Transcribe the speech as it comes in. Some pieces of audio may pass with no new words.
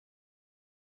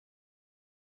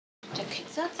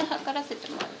圧測らせて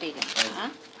もらっていいですか？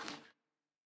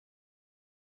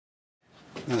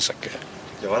何でしたっけ？い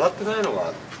や、笑ってないの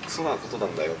がクソなことな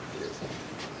んだよっていう。ク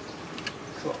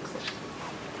ソ。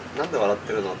なんで笑っ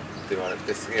てるのって言われ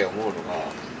てすげえ思うのが、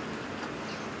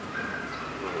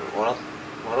笑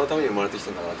うために生まれてき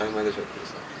たんだから当たり前でしょっていう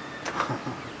さ。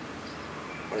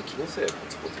あれ気のせい？ポ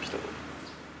ツポツきたの。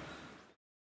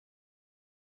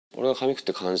俺が髪食っ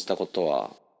て感じたことは、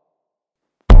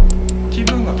気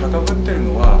分が高ぶってる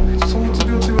のは躁うつ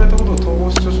病と言われたことを統合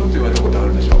失調症と言われたことあ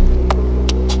るでしょ。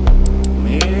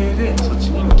命令でそっち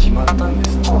に今決まったんで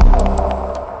す。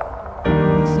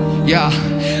いや、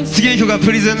次の曲は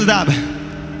プリズンズダブ。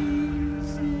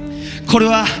これ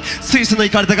はスイスのイ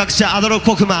カれた学者アドロフ・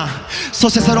コフマン、そ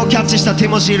してそれをキャッチしたティ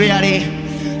モシー・ルヤリ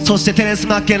ー、そしてテレンス・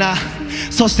マッケナ、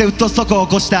そしてウッドストックを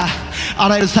起こしたあ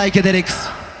らゆるサイケデリックス、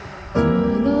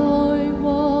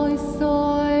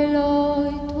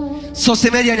そし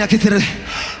てメディアには決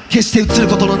して映る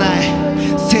ことのない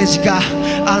政治家、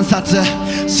暗殺、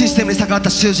システムに逆らった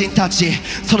囚人たち、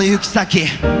その行き先。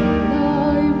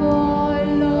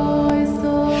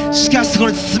しかしそこ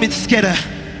に包み続ける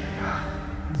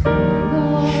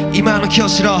今の清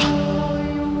志郎、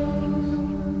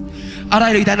あら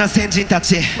ゆる偉大な先人た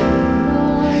ち、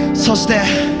そして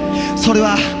それ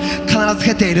は必ず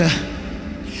経ている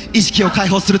意識を解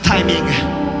放するタイミング。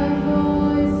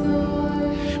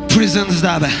プリズンズ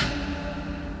ダブ。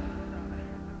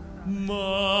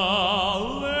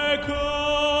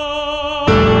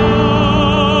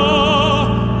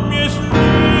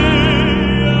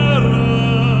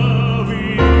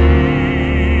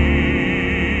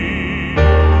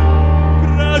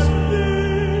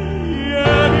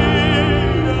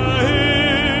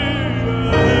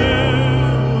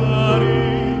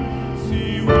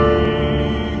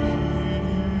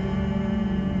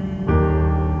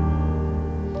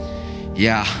い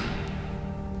や、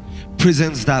プレゼ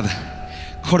ンツダブ。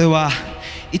これは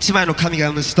一枚の紙が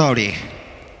生むストーリー。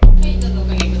はい、どうぞお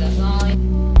かけください。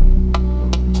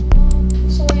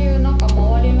そういうなんか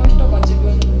周りの人が自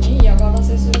分に嫌がら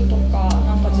せするとか、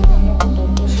なんか自分のことを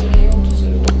恐れようとす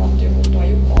るとかっていうことは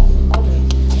よくあるん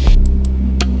ですか？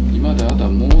今まであなたは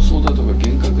妄想だとか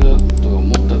幻覚だとか思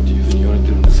ったっていうふうに言われて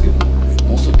るんですけど、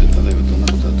妄想って例えばどん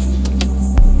なことだと思う？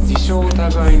自傷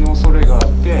疑いの恐れがあっ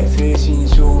て精神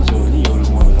症状による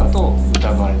ものだと疑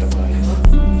われた場合です。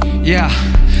いや、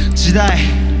時代、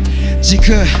時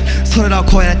空、それらを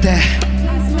超えて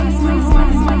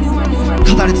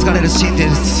語り継がれる真実、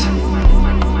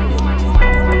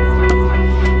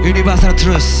ユニバーサルトゥ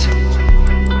ルース。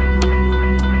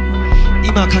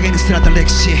今は影に捨てられた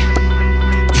歴史、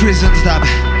プリズンズダブ。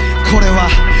これは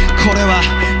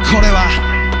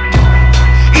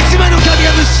一枚の紙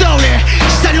が無ストーリー。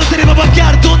下に寄せれば分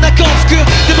かるどんな幸福で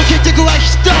も結局は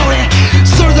一人。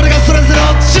それぞれがそれぞれ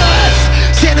をチョイ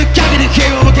スせぬ限り平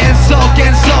和も幻想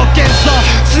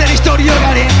常に独りよ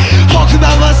がりホフマ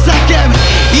ンは叫ぶ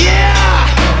Yeah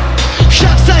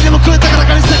 100歳でも超えたから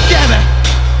かに叫ぶ。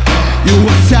弱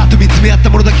さと見つめ合った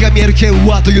ものだけが見える平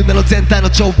和という名の全体の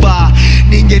チョーバー。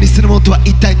人間にするものとは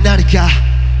一体何か。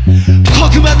国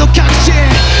満の確信、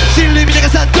人類皆が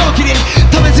賛同期に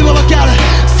試せば分かる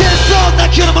戦争な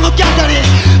きような物語。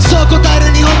そう答える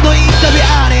日本のインタビュー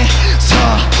あり。そう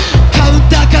カウン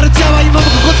ターカルチャーは今も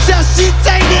ここじゃ知っ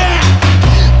たいね。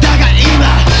だが今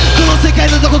この世界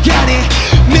のどこかに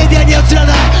メディアには映らな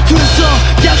い紛争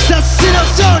虐殺死の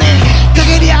勝利。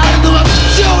陰にあるのは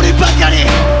不条理ばかり。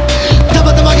たま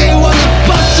たま平和な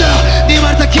場所に生ま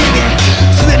れた君、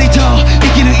常にと生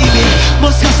きる意味、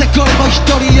もしかしてこれも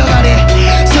独りよがり。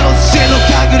その知恵の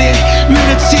限りウィ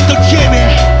ルチンと君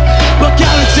分か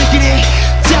る時期に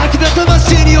邪悪な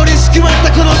魂により仕組まれ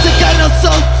たこの世界の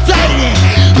存在に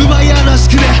奪い合うのは仕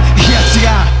組め。いや違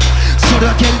う、それ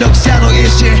は権力者の意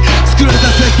志作られた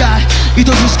世界、愛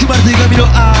し仕組まれた歪みの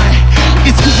愛、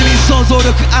慈しみ想像力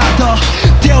アート、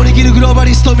手を握るグローバ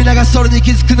リスト皆がそれに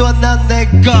気づくのは何年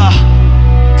後。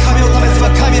神を試せば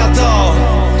神はど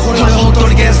う、これは本当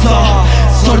に幻想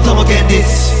それとも現実。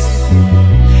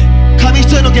紙一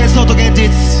重の幻想と現実、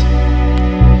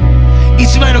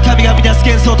一枚の紙が生み出す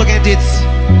幻想と現実。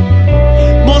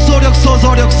妄想力想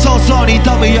像力想像に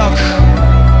挑む意欲、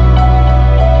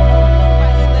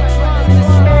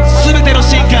全ての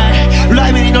深海ラ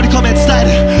イブに乗り込め伝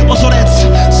える恐れず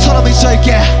その道を行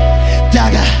け。だ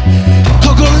が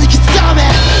心に刻め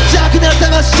邪悪なる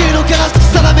魂の悲しき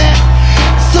定め、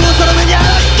その定めに抗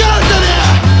うため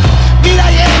未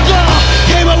来へ行こう。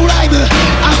平和をライブ焦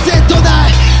っとな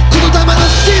いこの玉の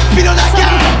神秘の中、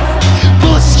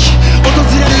もし訪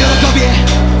れる喜び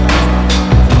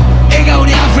笑顔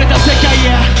に溢れた世界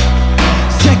へ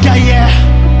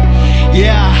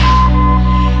Yeah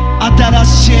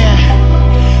しい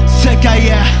世界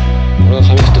へ。俺が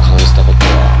髪切って感じたこと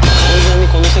は、完全に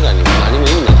この世界に何も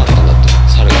意味なかったんだって。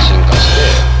猿が進化し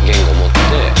て言語を持って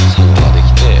左脳がで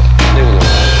きて、で右脳が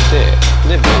あって、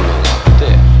で煩悩があって、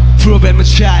Problem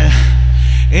child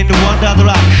in the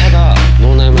Wonderland。ただ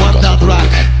脳内マークはそこにある。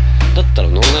だったら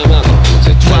脳内マークのこの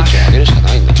絶対値を上げるしか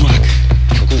ないんだ。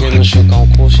極限の習慣を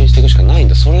更新していくしかないん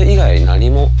だ。それ以外何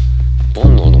も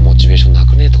煩悩のモチベーションな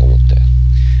くねえとか思って。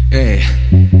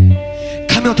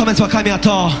神を試せば神は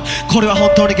と、これは本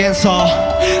当に幻想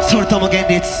それとも現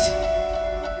実。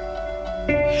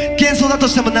幻想だと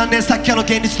しても何年先かの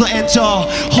現実の延長。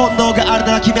本能がある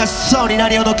なら君は子孫に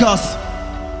何を残す。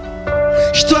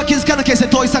人は気づかぬ決して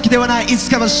遠い先ではない、いつ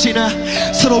かは死ぬ。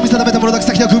それを見定めたものだけ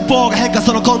先の風貌が変化、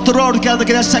そのコントロールから抜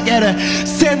け出してあげる。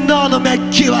洗脳のメッ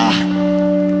キは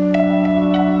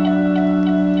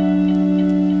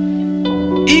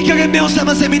いい加減目を覚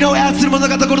ませ、身の操る者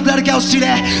がどこの誰かを知れ。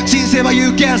人生は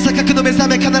有限、錯覚の目覚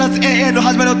め、必ず永遠の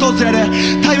始まりを訪れる。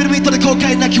タイムリミットで後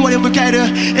悔なき終わりを迎える。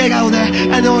笑顔で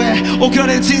あの上送ら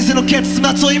れる人生の結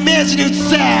末をイメージに移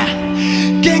せ。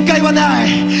限界はない、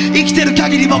生きてる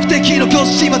限り目的の更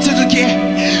新は続き、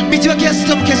道は決し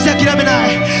ても決して諦めな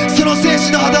い。その精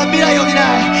神の肌は未来を担い、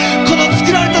この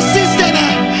作られたシステム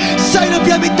シャイのピ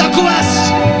ラミッドを壊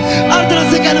し、新たな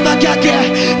世界の幕開け。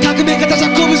革命家たちは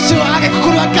拳を上げ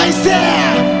心は改正。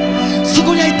そ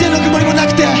こには一定の曇りもな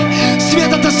くて、締め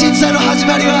立った震災の始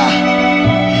まりは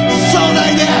壮大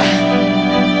で、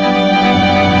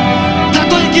た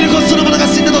とえ生きることそのものが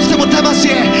死んだとしても魂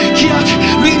開く。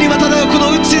右にまた漂うこ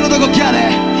の宇宙のどこかで、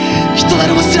人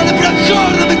誰も知らないブラックホ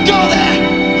ールの向こう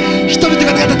で、人々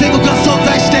が願った天国は存在